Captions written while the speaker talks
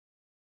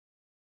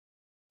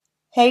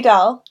Hey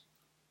doll.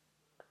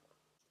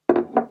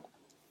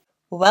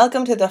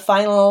 Welcome to the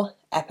final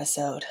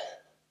episode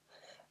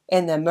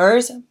in the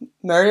Moors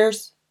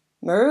Murders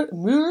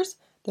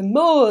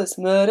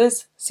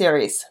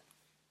series.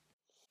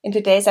 In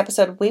today's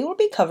episode, we will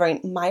be covering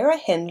Myra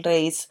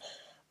Hindley's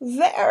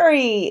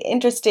very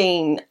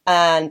interesting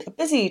and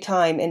busy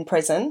time in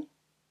prison,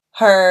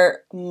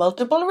 her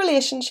multiple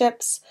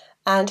relationships,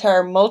 and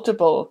her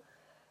multiple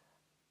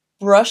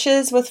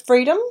brushes with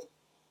freedom.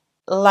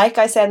 Like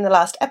I said in the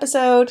last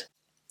episode,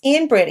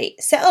 Ian Brady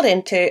settled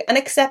into an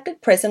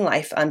accepted prison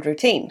life and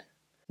routine,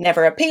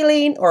 never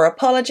appealing or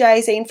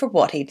apologising for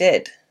what he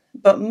did.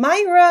 But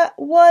Myra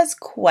was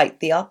quite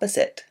the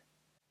opposite.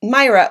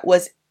 Myra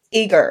was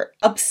eager,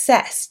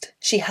 obsessed.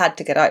 She had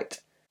to get out,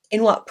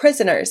 in what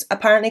prisoners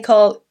apparently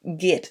call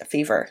gate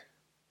fever.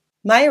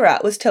 Myra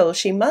was told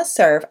she must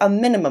serve a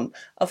minimum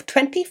of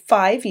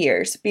 25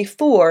 years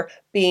before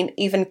being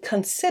even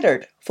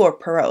considered for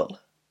parole.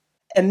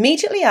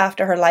 Immediately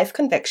after her life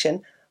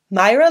conviction,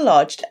 Myra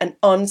lodged an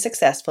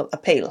unsuccessful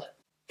appeal.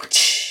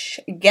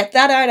 Get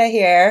that out of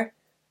here.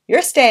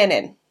 You're staying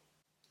in.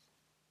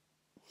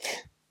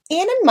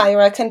 Ian and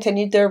Myra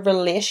continued their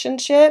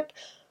relationship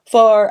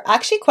for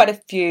actually quite a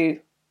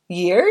few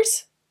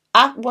years.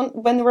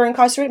 When they were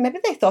incarcerated, maybe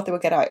they thought they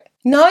would get out.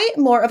 Now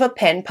more of a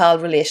pen pal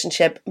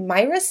relationship,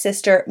 Myra's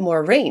sister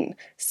Maureen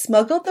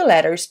smuggled the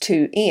letters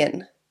to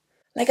Ian.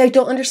 I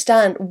don't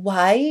understand.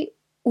 Why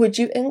would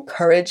you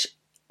encourage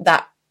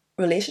that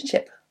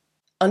relationship?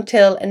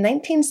 Until in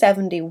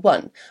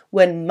 1971,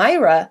 when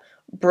Myra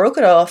broke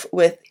it off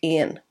with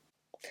Ian.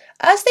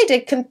 As they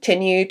did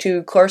continue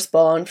to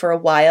correspond for a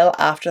while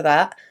after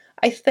that,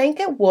 I think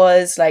it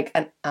was like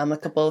an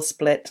amicable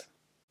split.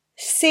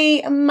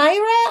 See,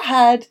 Myra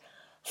had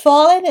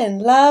fallen in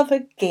love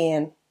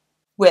again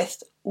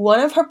with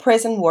one of her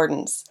prison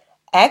wardens,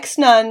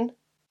 ex-nun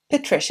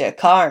Patricia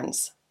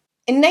Carnes.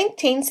 In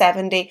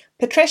 1970,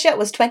 Patricia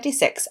was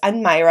 26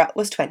 and Myra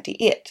was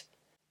 28.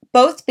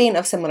 Both being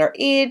of similar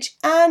age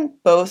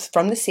and both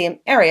from the same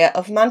area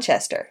of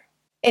Manchester.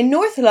 In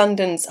North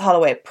London's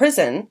Holloway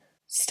prison,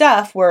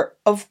 staff were,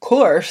 of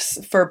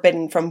course,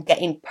 forbidden from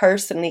getting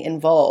personally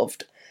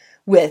involved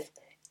with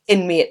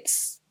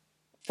inmates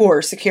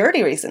for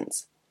security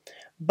reasons.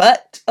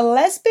 But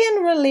lesbian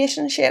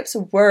relationships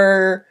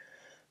were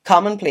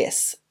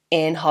commonplace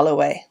in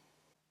Holloway.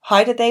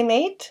 How did they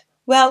meet?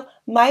 Well,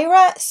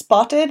 Myra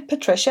spotted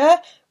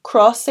Patricia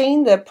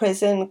crossing the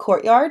prison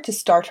courtyard to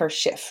start her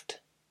shift.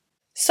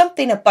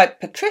 Something about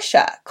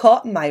Patricia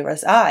caught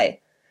Myra's eye.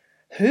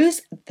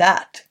 "Who's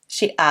that?"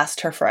 she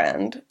asked her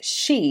friend.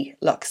 "She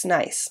looks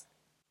nice."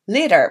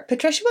 Later,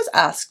 Patricia was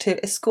asked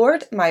to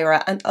escort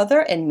Myra and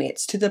other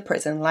inmates to the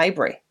prison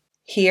library.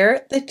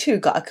 Here, the two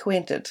got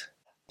acquainted.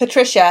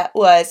 Patricia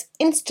was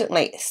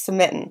instantly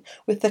smitten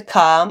with the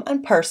calm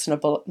and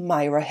personable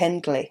Myra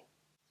Hindley.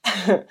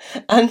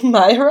 And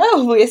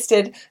Myra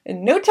wasted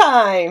no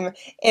time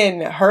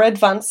in her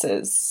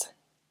advances.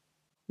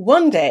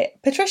 One day,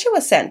 Patricia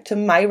was sent to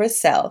Myra's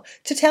cell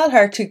to tell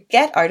her to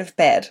get out of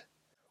bed.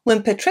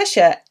 When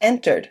Patricia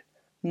entered,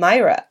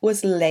 Myra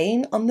was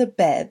laying on the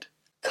bed,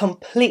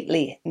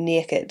 completely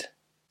naked,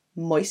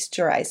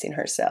 moisturising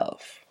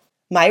herself.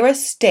 Myra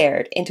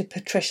stared into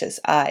Patricia's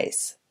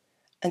eyes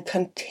and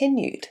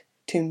continued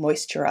to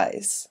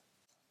moisturise.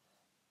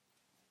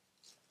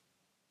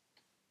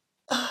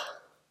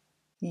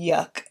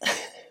 Yuck.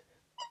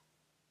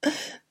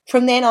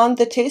 From then on,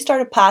 the two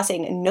started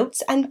passing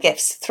notes and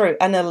gifts through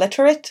an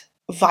illiterate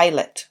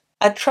Violet,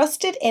 a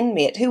trusted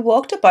inmate who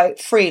walked about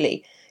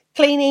freely,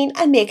 cleaning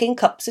and making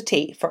cups of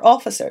tea for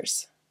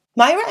officers.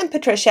 Myra and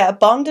Patricia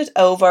bonded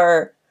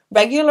over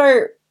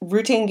regular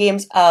routine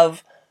games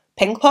of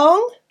ping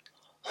pong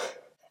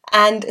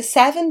and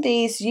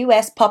 70s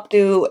US pop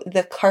duo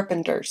The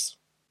Carpenters.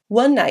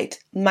 One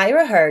night,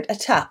 Myra heard a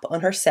tap on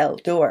her cell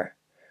door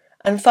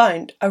and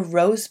found a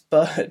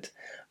rosebud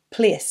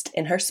placed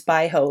in her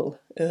spy hole.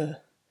 Ugh.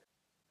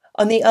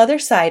 On the other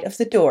side of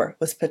the door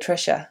was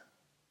Patricia.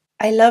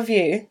 "I love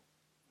you,"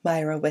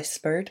 Myra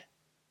whispered.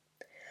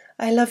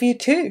 "I love you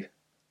too,"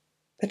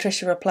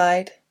 Patricia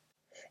replied.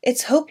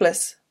 "It's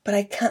hopeless, but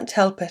I can't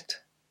help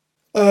it."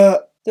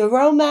 The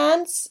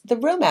romance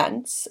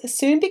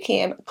soon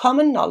became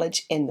common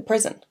knowledge in the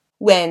prison.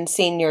 When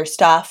senior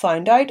staff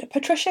found out,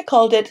 Patricia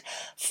called it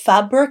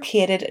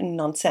fabricated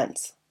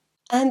nonsense.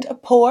 And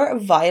poor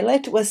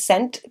Violet was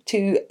sent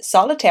to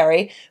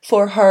solitary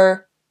for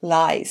her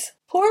lies.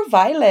 Poor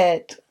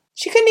Violet.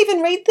 She couldn't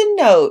even read the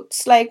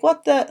notes.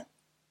 What the...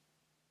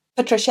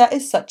 Patricia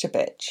is such a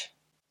bitch.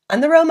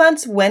 And the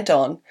romance went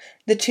on.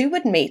 The two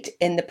would meet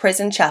in the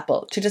prison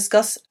chapel to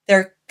discuss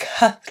their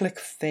Catholic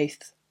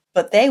faith.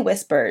 But they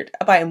whispered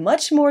about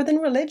much more than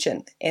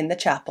religion in the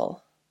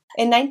chapel.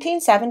 In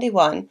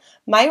 1971,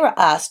 Myra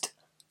asked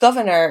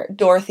Governor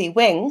Dorothy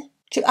Wing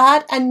to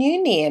add a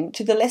new name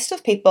to the list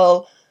of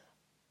people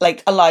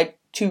allowed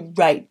to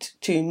write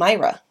to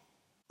Myra.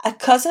 A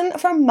cousin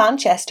from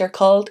Manchester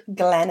called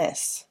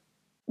Glenys.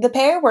 The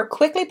pair were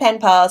quickly pen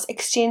pals,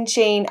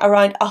 exchanging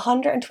around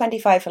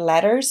 125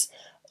 letters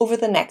over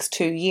the next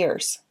 2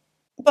 years.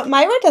 But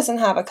Myra doesn't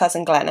have a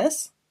cousin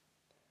Glenys.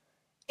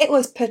 It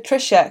was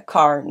Patricia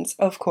Carnes,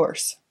 of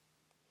course.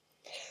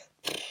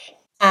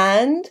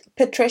 And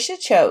Patricia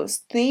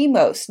chose the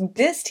most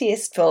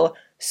distasteful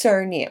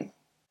surname.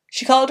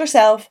 She called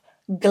herself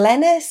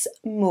Glenys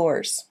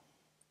Moores.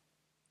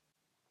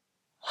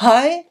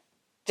 How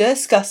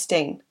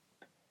disgusting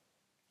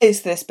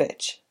is this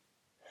bitch?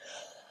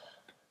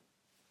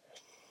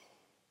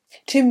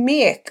 To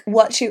make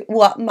what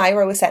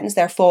Myra was sentenced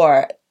there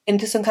for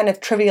into some kind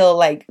of trivial,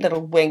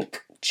 little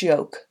wink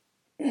joke.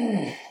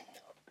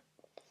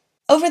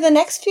 Over the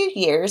next few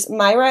years,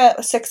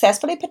 Myra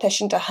successfully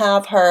petitioned to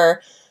have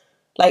her,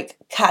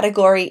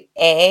 Category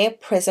A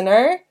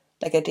prisoner,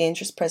 a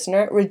dangerous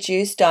prisoner,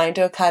 reduced down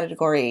to a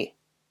Category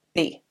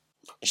B.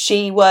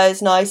 She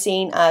was now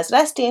seen as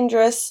less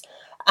dangerous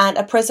and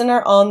a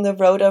prisoner on the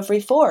road of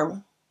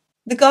reform.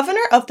 The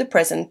governor of the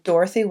prison,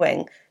 Dorothy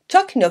Wing,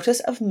 took notice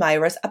of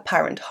Myra's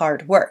apparent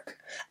hard work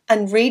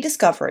and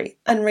rediscovery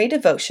and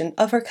redevotion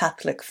of her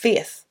Catholic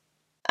faith.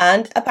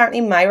 And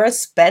apparently Myra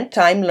spent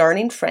time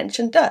learning French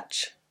and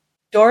Dutch.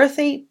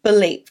 Dorothy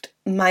believed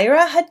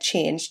Myra had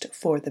changed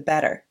for the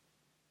better.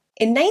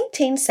 In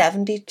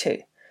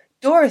 1972,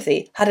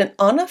 Dorothy had an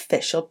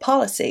unofficial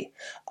policy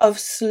of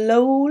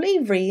slowly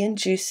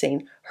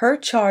reintroducing her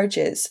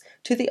charges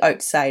to the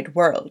outside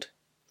world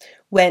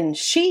when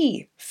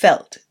she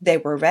felt they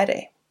were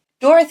ready.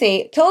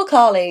 Dorothy told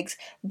colleagues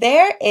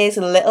there is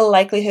little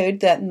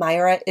likelihood that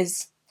Myra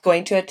is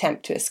going to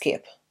attempt to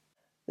escape.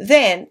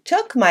 Then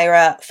took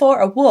Myra for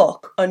a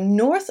walk on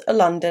North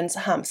London's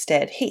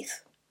Hampstead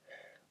Heath,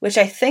 which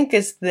I think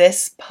is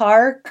this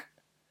park.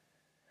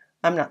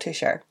 I'm not too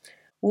sure.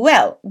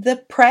 Well, the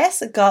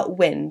press got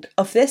wind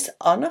of this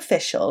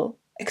unofficial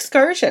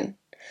excursion,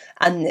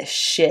 and the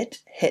shit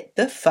hit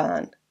the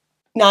fan.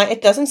 Now,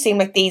 it doesn't seem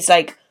like these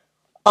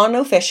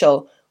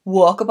unofficial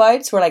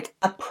walkabouts were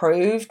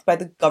approved by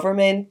the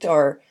government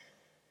or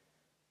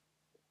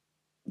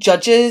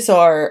judges,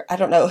 or I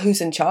don't know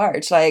who's in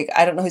charge. I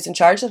don't know who's in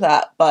charge of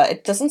that, but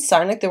it doesn't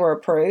sound like they were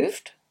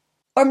approved.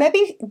 Or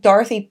maybe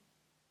Dorothy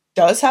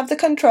does have the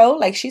control,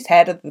 she's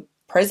head of the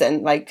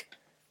prison,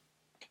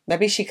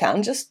 maybe she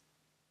can just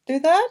do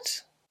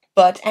that.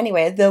 But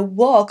anyway, the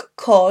walk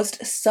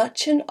caused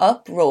such an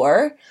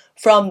uproar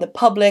from the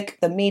public,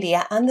 the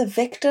media, and the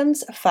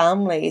victims'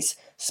 families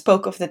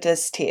spoke of the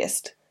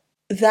distaste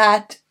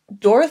that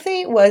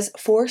Dorothy was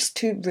forced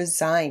to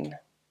resign.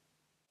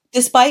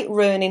 Despite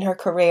ruining her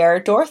career,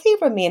 Dorothy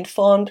remained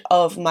fond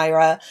of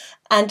Myra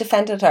and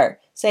defended her,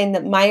 saying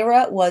that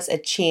Myra was a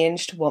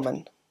changed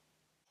woman.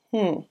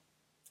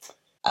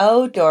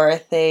 Oh,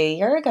 Dorothy,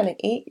 you're going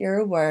to eat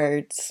your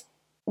words.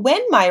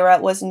 When Myra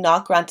was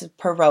not granted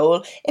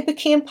parole, it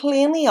became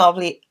plainly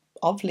obvious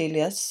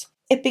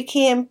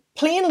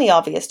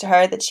to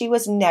her that she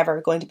was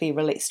never going to be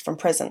released from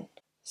prison.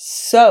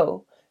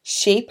 So,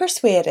 she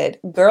persuaded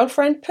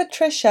girlfriend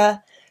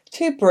Patricia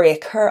to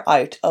break her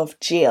out of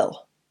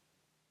jail.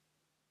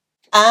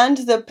 And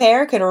the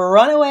pair could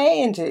run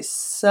away into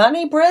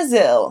sunny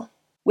Brazil,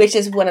 which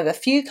is one of the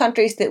few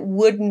countries that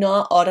would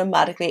not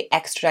automatically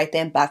extradite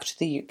them back to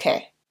the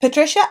UK.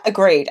 Patricia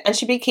agreed, and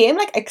she became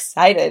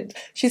excited.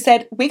 She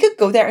said, we could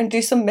go there and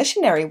do some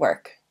missionary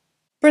work.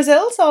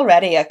 Brazil's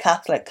already a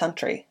Catholic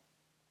country.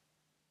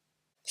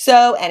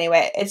 So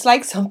anyway, it's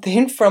like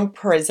something from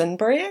Prison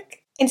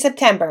Break. In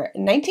September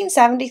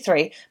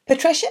 1973,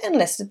 Patricia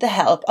enlisted the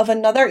help of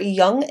another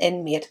young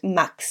inmate,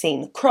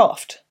 Maxine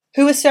Croft,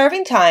 who was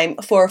serving time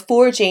for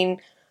forging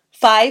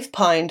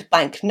 £5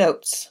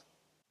 banknotes.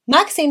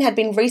 Maxine had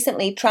been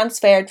recently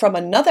transferred from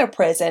another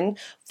prison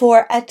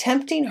for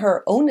attempting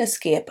her own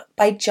escape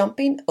by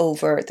jumping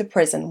over the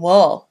prison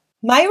wall.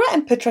 Myra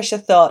and Patricia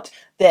thought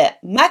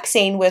that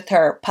Maxine, with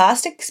her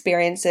past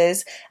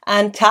experiences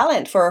and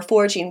talent for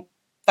forging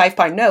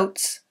 £5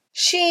 notes,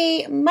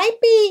 she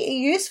might be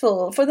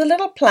useful for the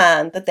little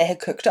plan that they had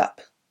cooked up.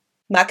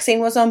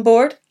 Maxine was on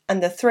board,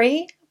 and the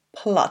three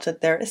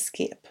plotted their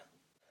escape.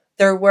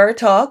 There were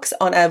talks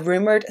on a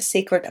rumoured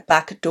secret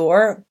back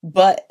door,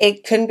 but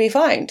it couldn't be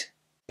found.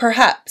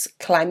 Perhaps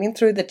climbing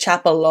through the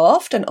chapel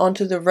loft and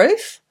onto the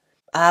roof?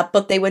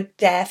 But they would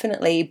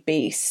definitely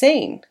be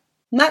seen.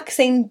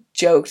 Maxine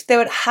joked they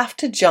would have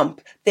to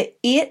jump the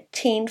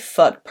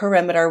 18-foot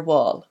perimeter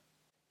wall.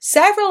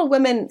 Several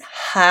women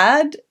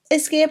had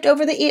escaped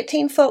over the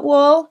 18-foot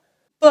wall,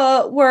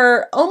 but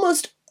were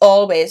almost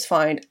always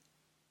found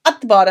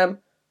at the bottom,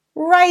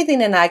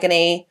 writhing in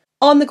agony,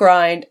 on the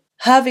ground,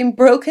 having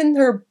broken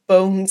their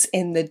bones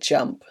in the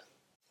jump.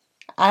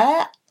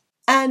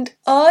 And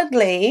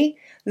oddly,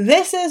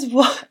 this is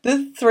what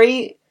the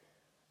three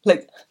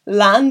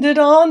landed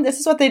on. This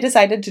is what they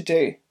decided to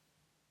do.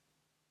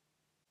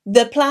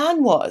 The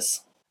plan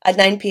was, at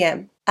 9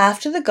 p.m,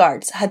 after the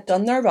guards had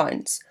done their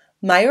rounds,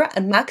 Myra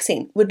and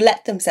Maxine would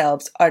let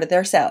themselves out of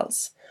their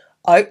cells,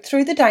 out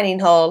through the dining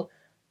hall,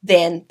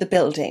 then the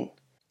building,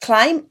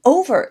 climb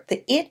over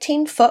the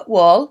 18-foot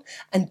wall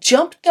and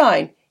jump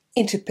down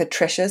into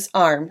Patricia's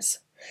arms,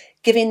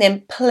 giving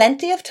them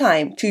plenty of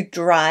time to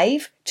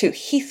drive to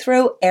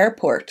Heathrow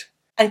Airport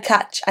and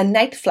catch a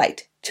night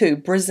flight to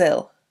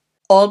Brazil,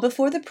 all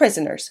before the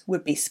prisoners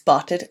would be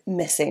spotted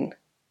missing.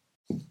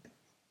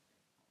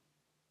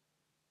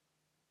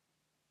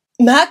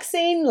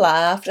 Maxine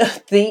laughed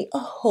at the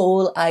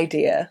whole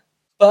idea,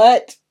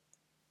 but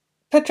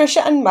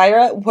Patricia and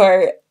Myra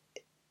were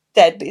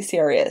deadly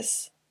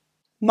serious.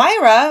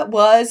 Myra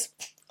was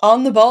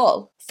on the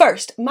ball.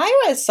 First,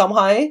 Myra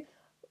somehow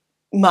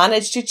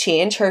managed to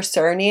change her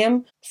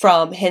surname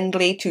from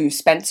Hindley to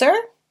Spencer.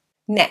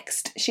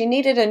 Next, she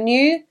needed a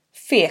new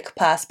fake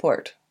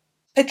passport.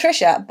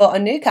 Patricia bought a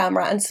new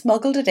camera and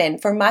smuggled it in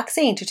for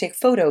Maxine to take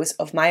photos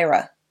of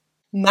Myra.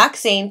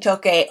 Maxine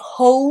took a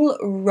whole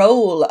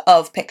roll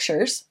of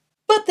pictures,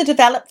 but the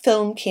developed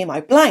film came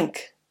out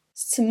blank.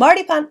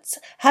 Smarty Pants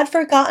had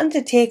forgotten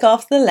to take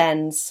off the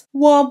lens.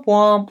 Womp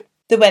womp.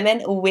 The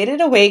women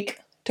waited a week,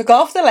 took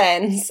off the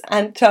lens,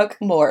 and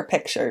took more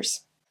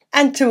pictures.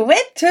 And to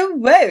wit to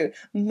woo,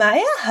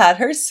 Maya had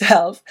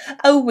herself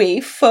a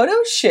wee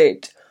photo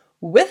shoot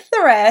with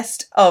the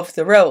rest of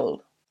the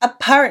roll.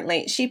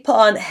 Apparently, she put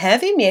on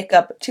heavy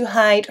makeup to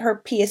hide her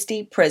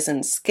pasty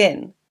prison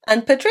skin.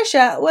 And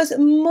Patricia was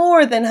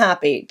more than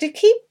happy to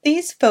keep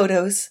these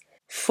photos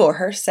for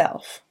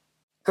herself.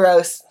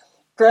 Gross.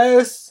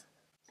 Gross.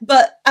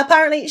 But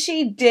apparently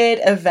she did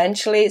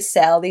eventually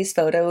sell these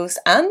photos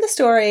and the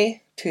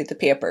story to the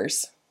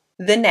papers.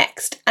 The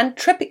next and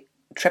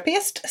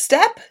trickiest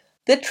step,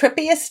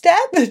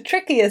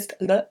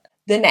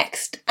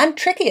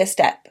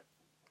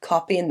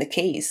 copying the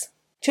keys.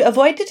 To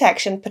avoid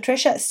detection,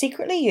 Patricia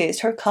secretly used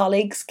her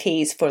colleagues'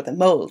 keys for the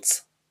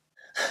molds.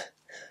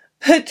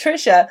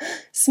 Patricia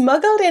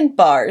smuggled in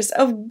bars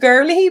of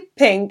girly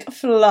pink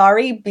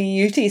flowery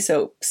beauty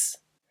soaps.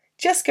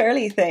 Just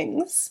girly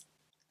things.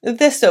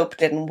 The soap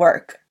didn't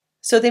work,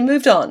 so they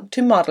moved on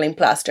to modelling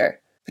plaster.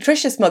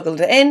 Patricia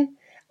smuggled it in,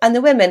 and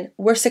the women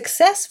were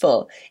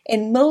successful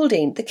in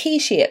moulding the key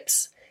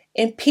shapes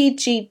in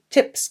PG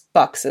Tips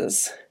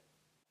boxes.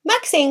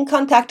 Maxine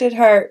contacted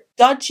her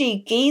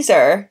dodgy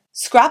geezer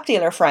scrap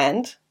dealer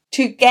friend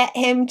to get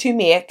him to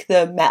make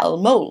the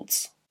metal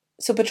moulds.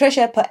 So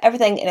Patricia put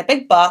everything in a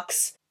big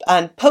box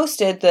and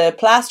posted the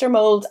plaster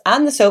moulds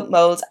and the soap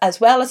moulds,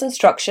 as well as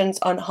instructions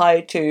on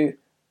how to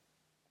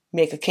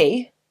make a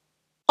key.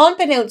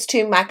 Unbeknownst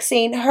to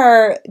Maxine,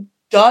 her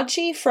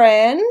dodgy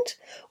friend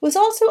was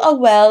also a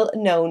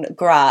well-known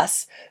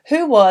grass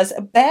who was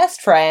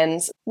best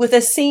friends with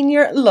a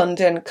senior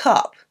London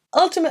cop.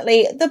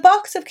 Ultimately, the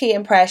box of key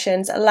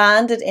impressions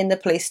landed in the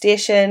police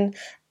station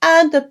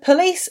and the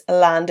police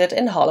landed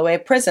in Holloway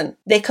prison.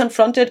 They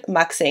confronted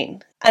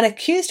Maxine and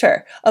accused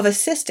her of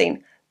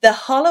assisting the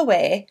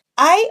Holloway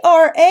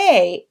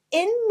IRA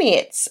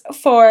inmates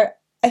for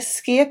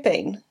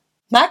escaping.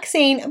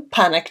 Maxine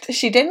panicked.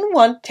 She didn't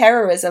want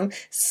terrorism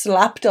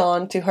slapped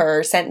on to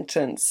her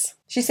sentence.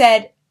 She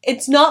said,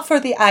 "It's not for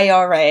the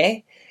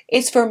IRA,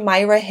 it's for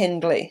Myra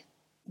Hindley."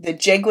 The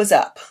jig was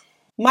up.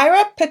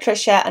 Myra,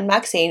 Patricia and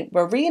Maxine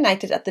were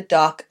reunited at the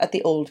dock at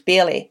the Old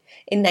Bailey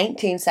in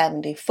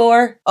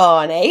 1974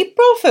 on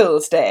April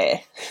Fool's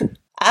Day.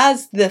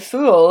 As the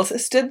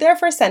fools stood there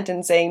for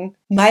sentencing,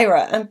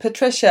 Myra and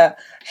Patricia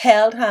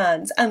held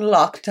hands and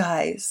locked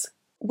eyes.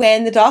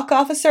 When the dock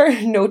officer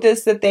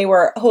noticed that they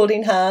were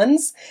holding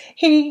hands,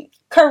 he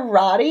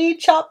karate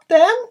chopped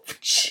them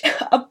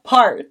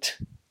apart.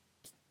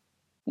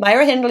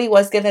 Myra Hindley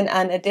was given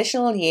an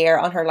additional year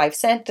on her life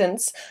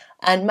sentence,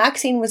 and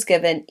Maxine was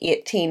given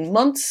 18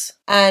 months.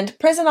 And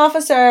prison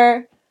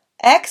officer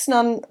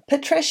ex-nun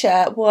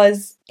Patricia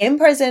was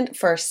imprisoned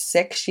for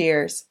 6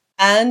 years,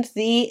 and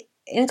the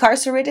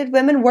incarcerated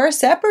women were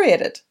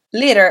separated.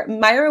 Later,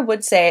 Myra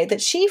would say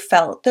that she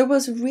felt there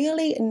was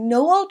really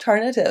no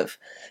alternative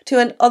to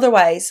an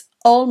otherwise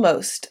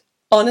almost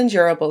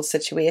unendurable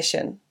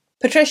situation.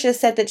 Patricia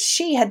said that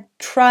she had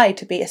tried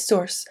to be a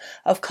source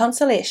of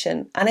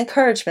consolation and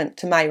encouragement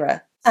to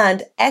Myra,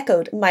 and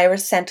echoed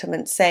Myra's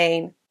sentiment,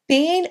 saying,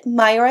 "Being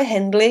Myra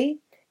Hindley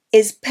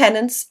is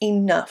penance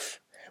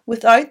enough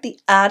without the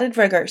added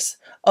rigours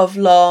of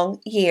long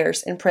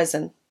years in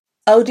prison.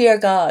 Oh dear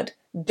God,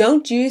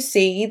 don't you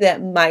see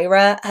that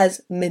Myra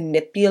has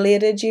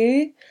manipulated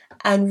you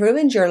and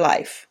ruined your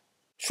life?"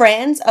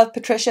 Friends of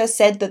Patricia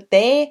said that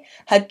they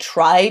had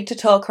tried to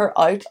talk her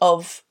out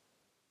of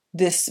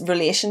this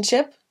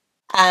relationship,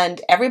 and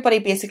everybody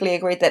basically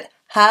agreed that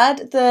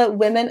had the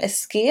women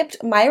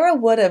escaped, Myra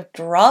would have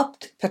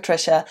dropped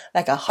Patricia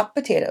like a hot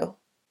potato.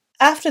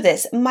 After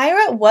this,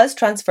 Myra was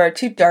transferred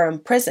to Durham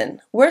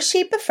Prison, where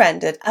she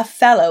befriended a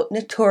fellow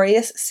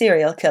notorious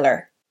serial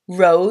killer,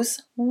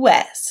 Rose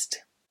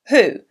West,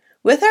 who,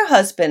 with her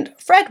husband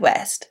Fred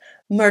West,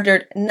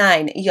 murdered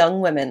 9 young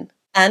women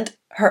and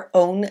her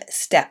own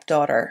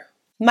stepdaughter.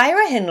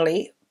 Myra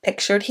Hindley,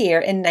 pictured here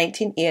in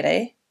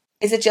 1980.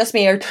 Is it just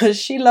me, or does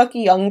she look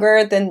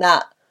younger than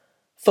that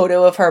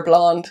photo of her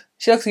blonde?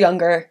 She looks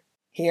younger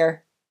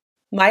here.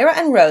 Myra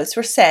and Rose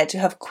were said to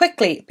have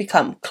quickly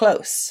become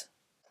close.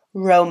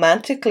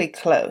 Romantically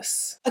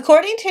close.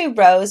 According to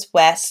Rose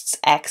West's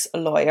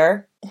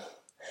ex-lawyer,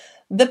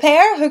 The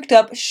pair hooked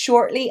up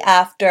shortly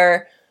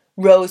after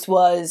Rose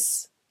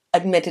was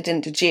admitted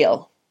into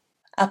jail.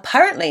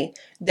 Apparently,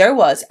 there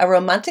was a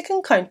romantic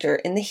encounter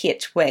in the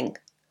H wing,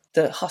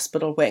 the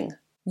hospital wing.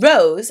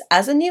 Rose,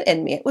 as a new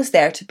inmate, was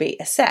there to be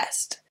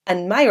assessed,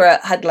 and Myra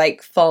had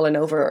fallen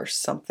over or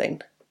something.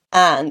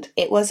 And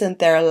it wasn't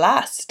their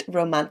last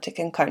romantic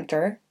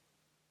encounter.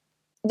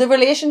 The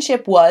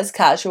relationship was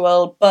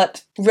casual,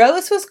 but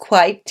Rose was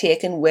quite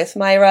taken with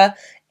Myra,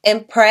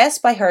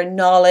 impressed by her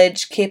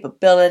knowledge,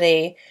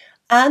 capability,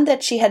 and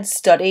that she had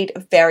studied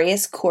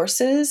various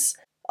courses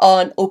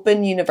on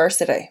Open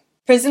University.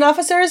 Prison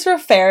officers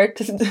referred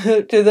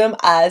to them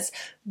as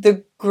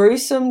the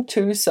gruesome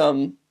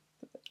twosome.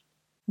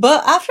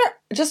 But after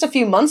just a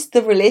few months,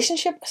 the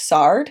relationship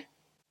soured.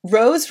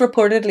 Rose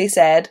reportedly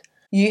said,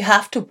 "You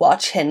have to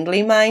watch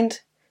Hindley, mind.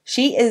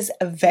 She is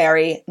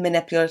very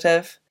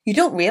manipulative. You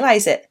don't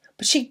realise it,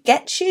 but she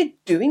gets you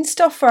doing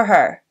stuff for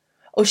her.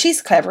 Oh,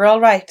 she's clever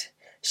all right.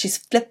 She's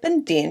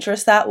flippin'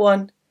 dangerous, that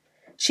one.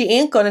 She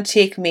ain't gonna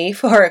take me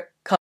for a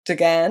cunt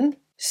again."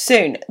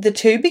 Soon, the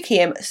two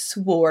became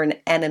sworn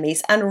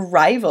enemies and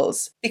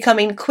rivals,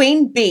 becoming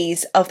queen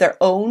bees of their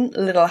own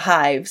little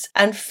hives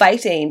and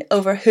fighting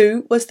over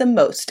who was the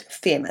most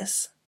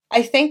famous.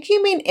 I think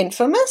you mean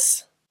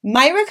infamous?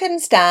 Myra couldn't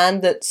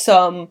stand that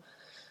some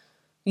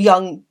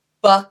young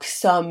buck,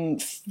 some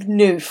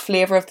new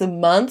flavour of the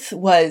month,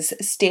 was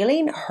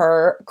stealing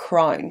her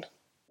crown.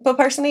 But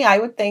personally, I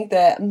would think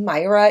that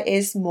Myra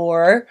is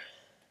more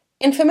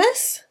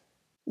infamous.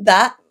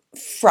 That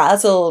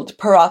frazzled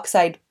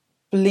peroxide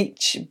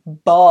bleach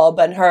bob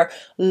and her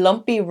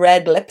lumpy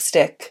red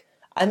lipstick.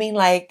 I mean,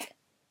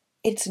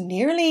 it's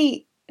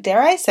nearly,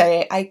 dare I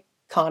say,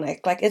 iconic.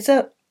 It's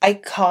a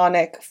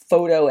iconic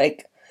photo,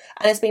 and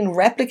it's been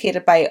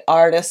replicated by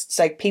artists,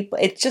 people.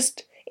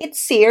 It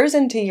sears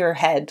into your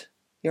head,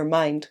 your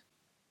mind.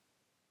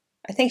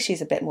 I think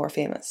she's a bit more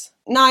famous.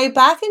 Now,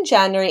 back in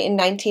January in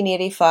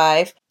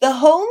 1985, the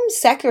Home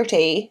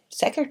Secretary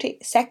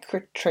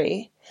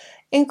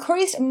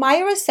increased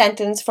Myra's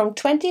sentence from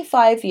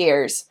 25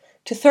 years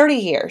to 30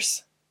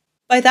 years.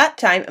 By that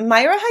time,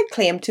 Myra had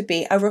claimed to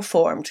be a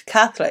Reformed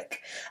Catholic,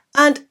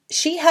 and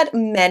she had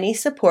many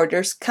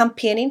supporters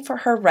campaigning for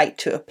her right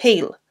to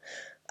appeal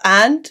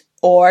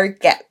or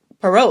get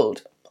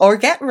paroled or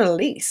get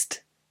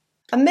released.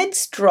 Amid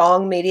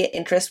strong media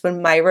interest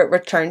when Myra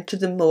returned to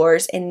the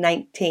moors in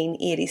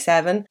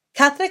 1987,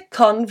 Catholic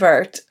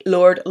convert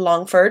Lord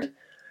Longford,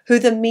 who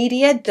the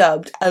media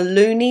dubbed a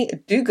loony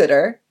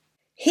do-gooder,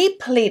 he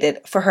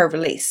pleaded for her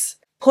release,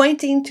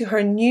 pointing to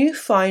her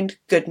newfound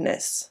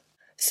goodness.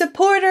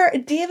 Supporter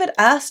David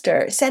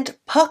Astor sent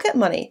pocket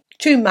money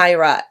to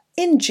Myra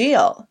in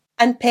jail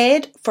and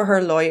paid for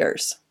her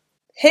lawyers.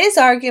 His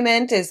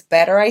argument is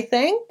better, I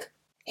think.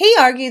 He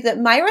argued that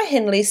Myra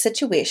Hindley's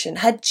situation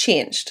had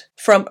changed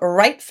from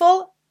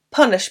rightful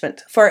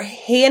punishment for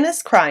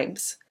heinous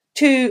crimes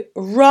to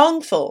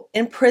wrongful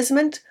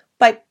imprisonment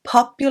by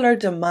popular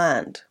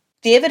demand.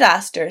 David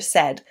Astor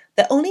said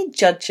that only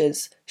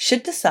judges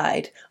should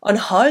decide on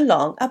how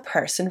long a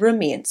person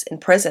remains in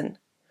prison,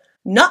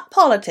 not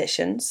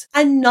politicians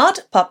and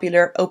not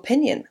popular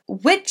opinion,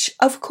 which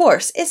of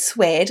course is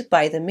swayed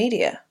by the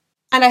media.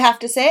 And I have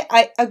to say,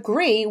 I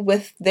agree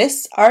with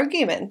this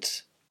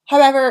argument.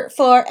 However,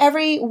 for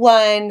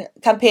everyone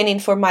campaigning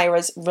for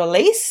Myra's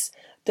release,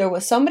 there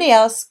was somebody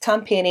else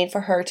campaigning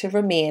for her to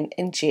remain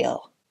in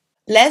jail.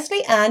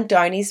 Leslie Ann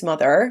Downey's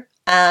mother,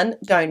 Anne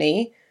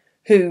Downey,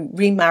 who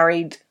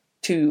remarried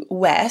to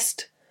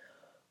West,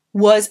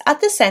 was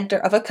at the centre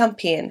of a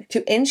campaign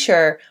to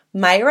ensure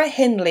Myra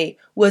Hindley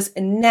was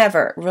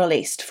never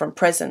released from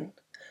prison.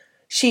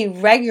 She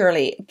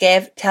regularly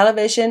gave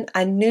television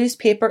and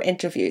newspaper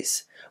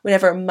interviews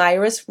whenever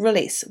Myra's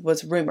release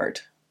was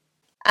rumoured.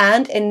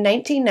 And in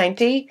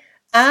 1990,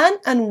 Anne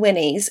and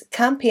Winnie's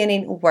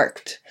campaigning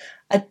worked.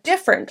 A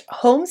different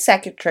Home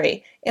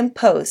Secretary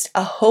imposed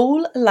a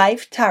whole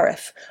life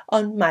tariff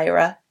on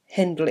Myra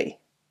Hindley.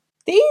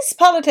 These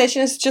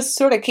politicians just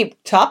sort of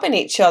keep topping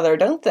each other,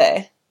 don't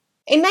they?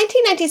 In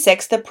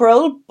 1996, the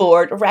parole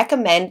board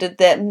recommended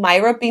that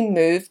Myra be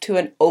moved to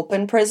an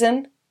open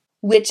prison,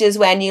 which is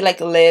when you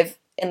live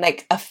in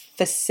a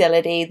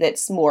facility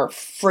that's more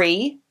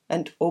free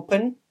and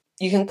open.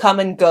 You can come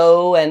and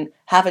go and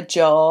have a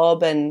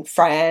job and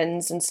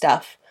friends and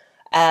stuff.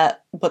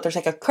 But there's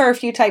a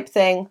curfew type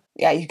thing.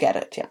 Yeah, you get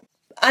it, yeah.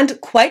 And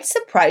quite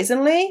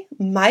surprisingly,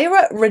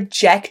 Myra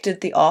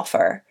rejected the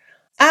offer.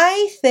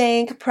 I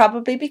think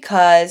probably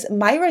because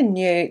Myra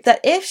knew that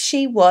if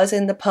she was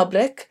in the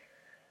public,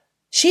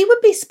 she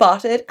would be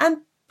spotted and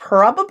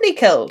probably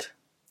killed.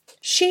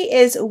 She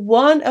is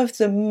one of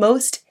the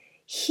most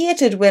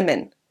hated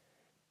women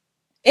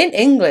in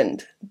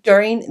England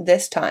during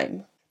this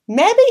time.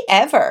 Maybe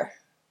ever.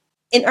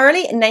 In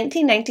early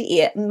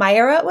 1998,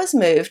 Myra was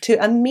moved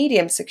to a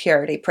medium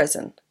security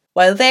prison.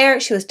 While there,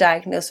 she was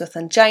diagnosed with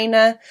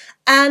angina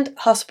and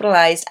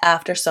hospitalised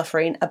after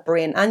suffering a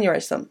brain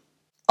aneurysm.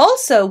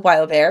 Also,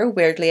 while there,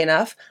 weirdly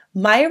enough,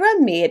 Myra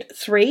made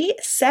 3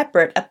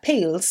 separate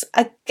appeals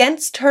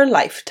against her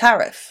life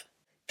tariff.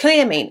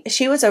 claiming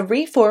she was a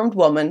reformed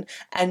woman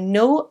and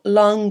no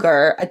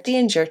longer a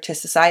danger to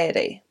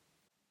society.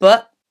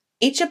 But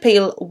each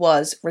appeal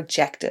was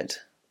rejected.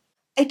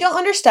 I don't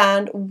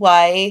understand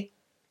why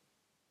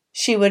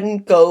she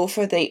wouldn't go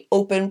for the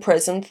open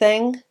prison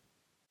thing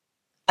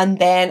and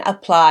then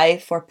apply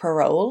for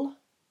parole.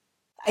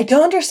 I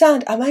don't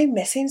understand. Am I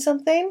missing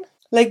something?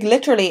 Like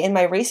literally in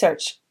my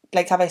research,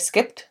 like have I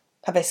skipped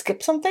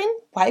something?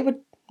 Why would...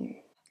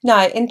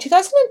 Now, in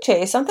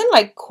 2002, something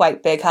like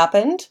quite big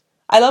happened.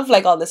 I love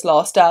like all this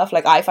law stuff.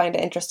 Like I find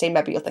it interesting.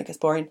 Maybe you'll think it's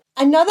boring.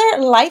 Another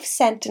life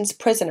sentence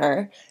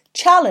prisoner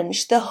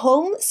challenged the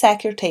Home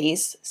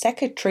Secretary's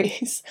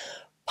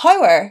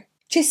power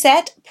to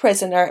set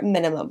prisoner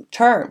minimum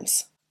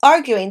terms,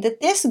 arguing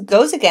that this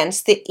goes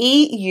against the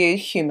EU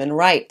human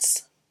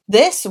rights.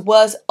 This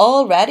was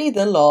already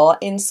the law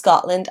in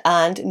Scotland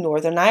and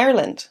Northern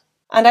Ireland.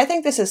 And I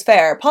think this is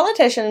fair.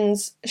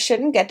 Politicians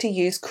shouldn't get to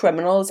use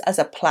criminals as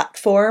a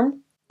platform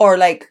or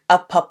like a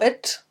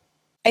puppet.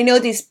 I know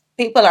these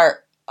people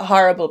are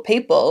horrible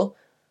people,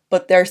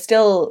 but they're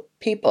still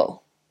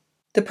people.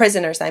 The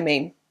prisoners, I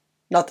mean.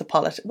 Not the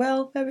politicians.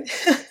 Well, maybe.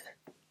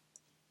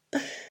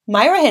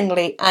 Myra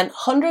Hindley and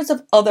hundreds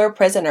of other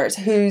prisoners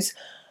whose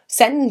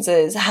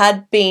sentences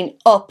had been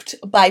upped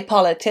by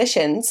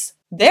politicians,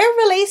 their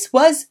release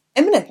was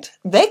imminent.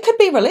 They could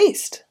be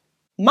released.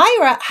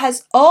 Myra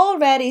has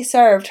already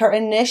served her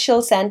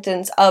initial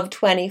sentence of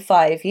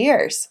 25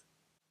 years.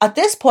 At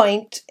this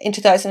point, in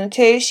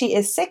 2002, she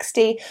is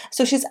 60,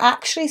 so she's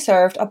actually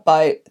served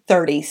about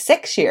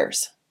 36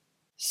 years.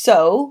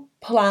 So,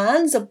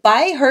 plans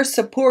by her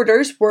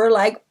supporters were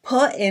like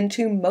put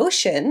into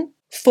motion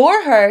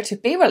for her to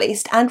be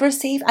released and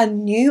receive a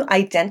new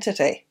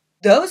identity.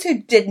 Those who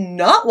did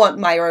not want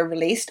Myra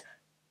released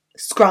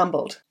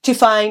scrambled to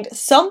find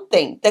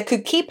something that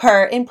could keep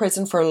her in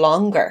prison for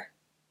longer.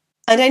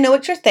 And I know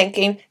what you're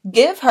thinking,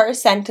 give her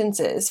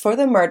sentences for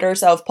the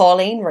murders of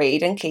Pauline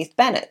Reade and Keith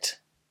Bennett.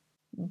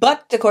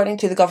 But according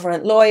to the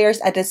government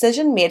lawyers, a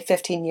decision made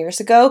 15 years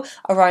ago,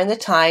 around the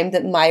time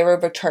that Myra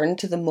returned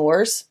to the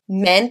moors,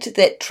 meant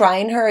that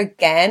trying her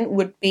again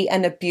would be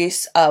an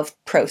abuse of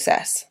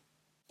process.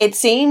 It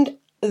seemed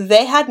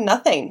they had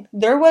nothing.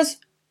 There was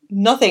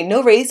nothing,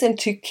 no reason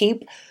to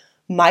keep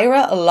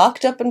Myra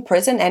locked up in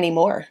prison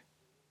anymore.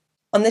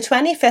 On the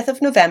 25th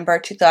of November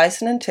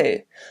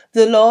 2002,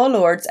 the law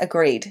lords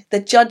agreed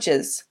that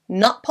judges,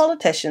 not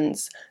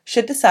politicians,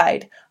 should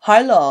decide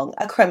how long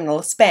a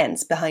criminal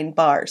spends behind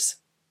bars.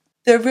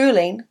 The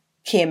ruling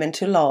came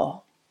into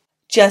law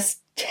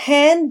just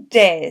 10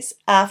 days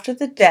after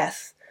the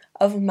death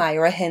of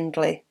Myra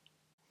Hindley.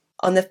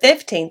 On the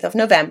 15th of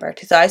November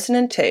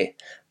 2002,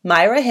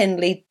 Myra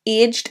Hindley,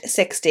 aged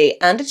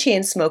 60 and a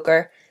chain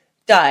smoker,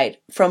 died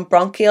from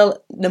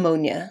bronchial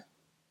pneumonia.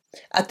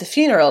 At the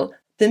funeral,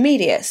 the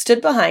media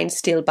stood behind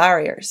steel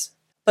barriers,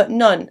 but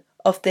none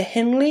of the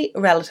Hindley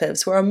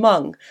relatives were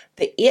among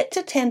the 8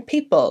 to 10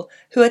 people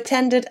who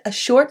attended a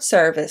short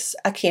service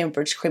at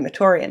Cambridge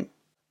crematorium.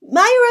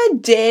 Myra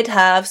did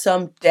have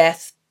some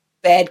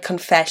deathbed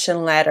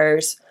confession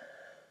letters,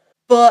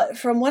 but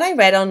from what I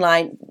read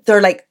online,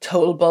 they're like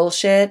total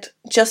bullshit.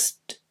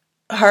 Just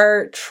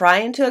her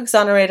trying to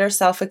exonerate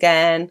herself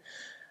again,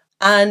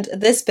 and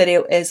this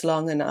video is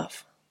long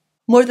enough.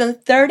 More than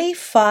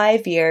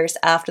 35 years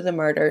after the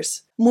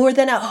murders, more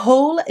than a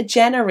whole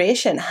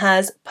generation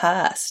has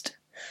passed,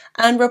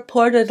 and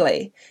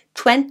reportedly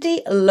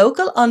 20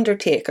 local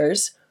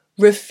undertakers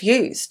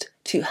refused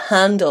to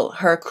handle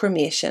her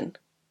cremation.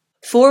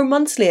 4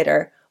 months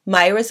later,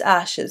 Myra's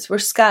ashes were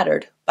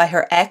scattered by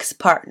her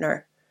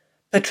ex-partner,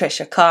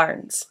 Patricia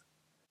Carnes.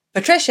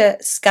 Patricia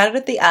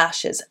scattered the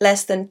ashes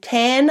less than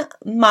 10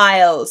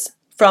 miles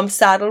from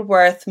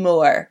Saddleworth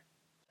Moor.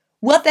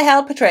 What the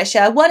hell,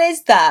 Patricia? What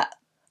is that?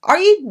 Are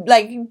you,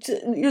 like,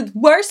 you're the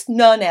worst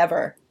nun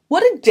ever?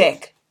 What a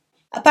dick.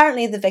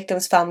 Apparently, the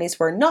victims' families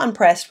were not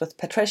impressed with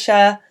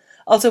Patricia.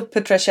 Also,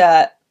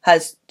 Patricia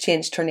has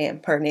changed her name.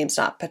 Her name's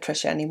not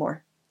Patricia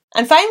anymore.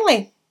 And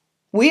finally,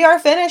 we are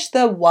finished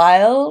the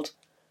wild,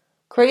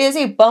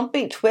 crazy,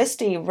 bumpy,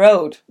 twisty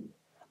road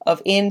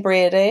of Ian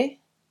Brady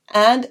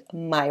and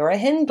Myra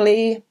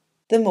Hindley,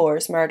 the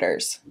Moors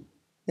murders.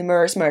 The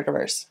Moors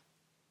murderers.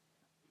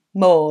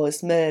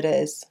 Moors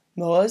murders.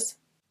 Moors?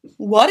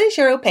 What is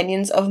your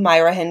opinions of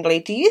Myra Hindley?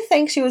 Do you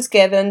think she was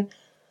given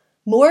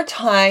more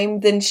time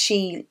than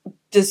she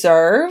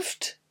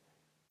deserved?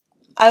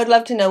 I would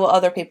love to know what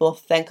other people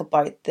think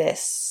about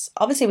this.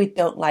 Obviously, we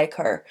don't like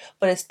her,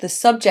 but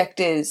it's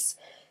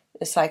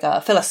like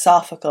a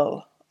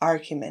philosophical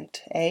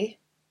argument, eh?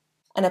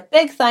 And a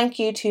big thank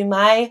you to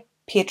my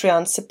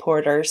Patreon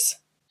supporters.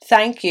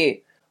 Thank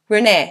you,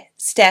 Renee,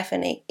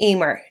 Stephanie,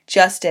 Emer,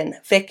 Justin,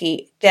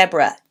 Vicky,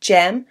 Deborah,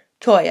 Jem,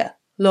 Toya,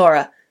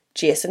 Laura,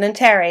 Jason and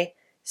Terry,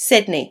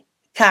 Sydney,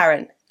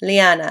 Karen,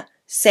 Leanna,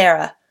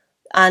 Sarah,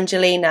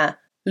 Angelina,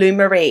 Lou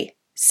Marie,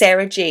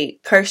 Sarah G,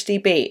 Kirsty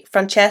B,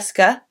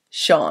 Francesca,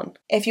 Sean.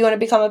 If you want to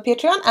become a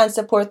Patreon and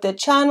support the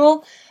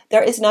channel,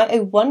 there is now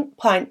a £1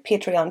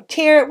 Patreon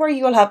tier where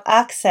you will have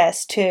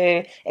access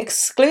to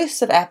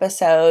exclusive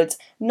episodes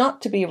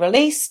not to be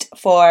released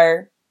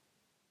for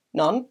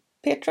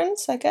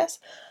non-patrons, I guess.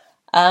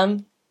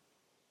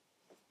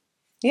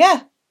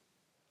 Yeah.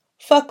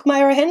 Fuck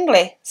Myra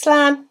Hindley.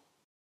 Slan.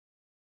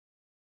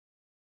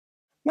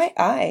 My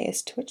eye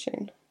is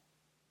twitching.